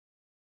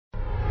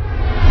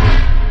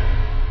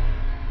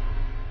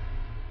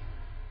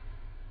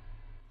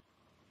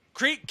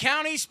Creek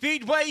County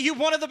Speedway, you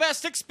wanted the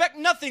best, expect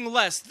nothing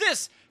less.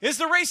 This is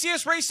the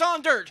raciest race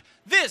on dirt.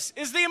 This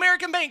is the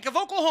American Bank of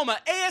Oklahoma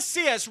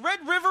ASCS Red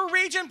River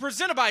Region,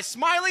 presented by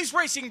Smiley's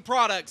Racing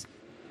Products.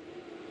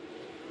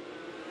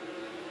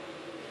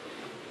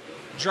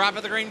 Drop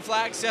of the green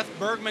flag, Seth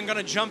Bergman going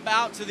to jump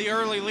out to the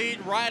early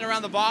lead. Right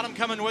around the bottom,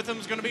 coming with him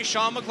is going to be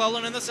Sean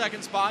McClellan in the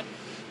second spot.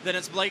 Then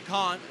it's Blake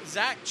Hahn,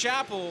 Zach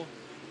Chappell,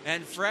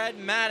 and Fred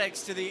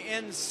Maddox to the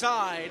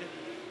inside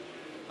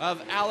of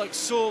Alex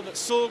Sewell, but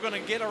Sewell going to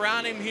get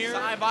around him here.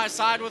 Side by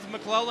side with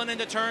McClellan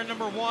into turn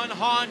number one.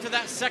 Hahn to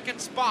that second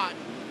spot.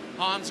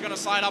 Hahn's going to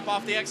slide up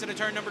off the exit of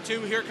turn number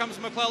two. Here comes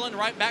McClellan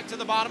right back to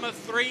the bottom of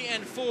 3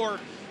 and 4.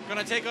 Going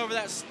to take over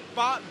that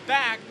spot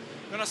back.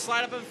 Going to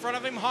slide up in front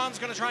of him. Hahn's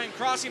going to try and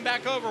cross him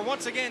back over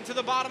once again to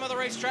the bottom of the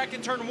racetrack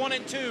in turn 1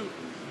 and 2.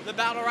 The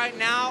battle right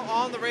now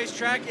on the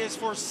racetrack is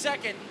for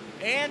second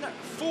and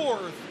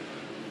fourth.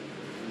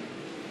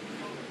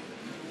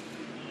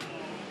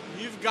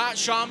 You've got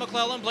Sean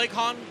McClellan, Blake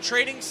Hahn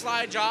trading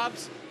slide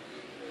jobs.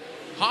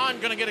 Hahn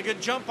going to get a good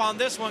jump on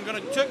this one.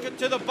 Going to took it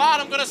to the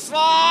bottom. Going to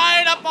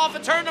slide up off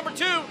of turn number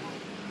 2.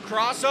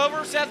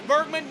 Crossover, Seth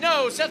Bergman.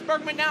 No, Seth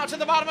Bergman now to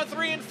the bottom of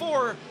 3 and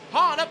 4.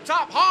 Hahn up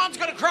top. Hahn's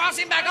going to cross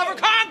him back over.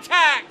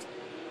 Contact!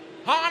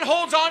 Hahn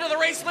holds on to the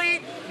race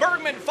lead.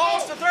 Bergman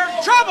falls to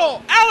third.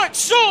 Trouble! Alex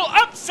Sewell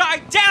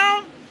upside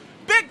down.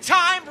 Big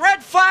time.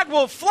 Red flag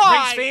will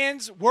fly. Race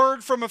fans,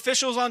 word from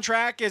officials on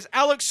track is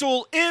Alex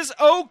Sewell is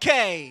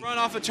okay. Run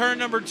off of turn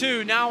number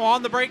 2. Now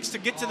on the brakes to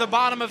get to the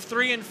bottom of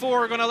 3 and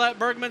 4. Going to let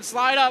Bergman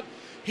slide up.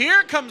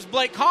 Here comes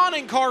Blake Hahn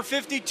in car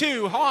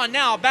 52. Hahn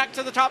now back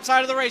to the top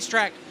side of the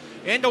racetrack.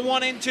 Into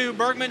 1 and 2.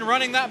 Bergman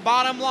running that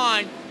bottom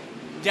line.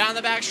 Down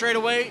the back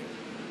straightaway.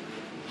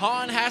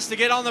 Hahn has to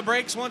get on the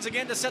brakes once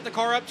again to set the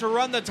car up to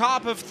run the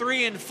top of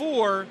 3 and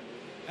 4.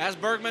 As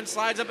Bergman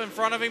slides up in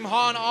front of him,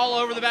 Hahn all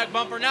over the back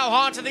bumper. Now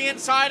Hahn to the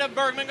inside of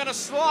Bergman, going to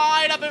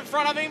slide up in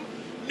front of him.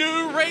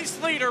 New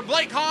race leader,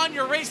 Blake Hahn,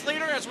 your race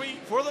leader, as we,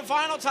 for the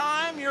final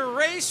time, your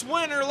race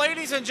winner,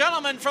 ladies and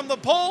gentlemen, from the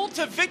pole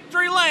to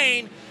victory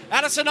lane.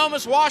 Out of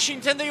Sonomas,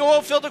 Washington, the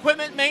Oilfield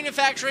Equipment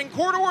Manufacturing,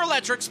 Corridor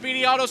Electric,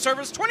 Speedy Auto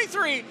Service,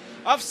 23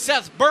 of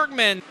Seth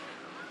Bergman.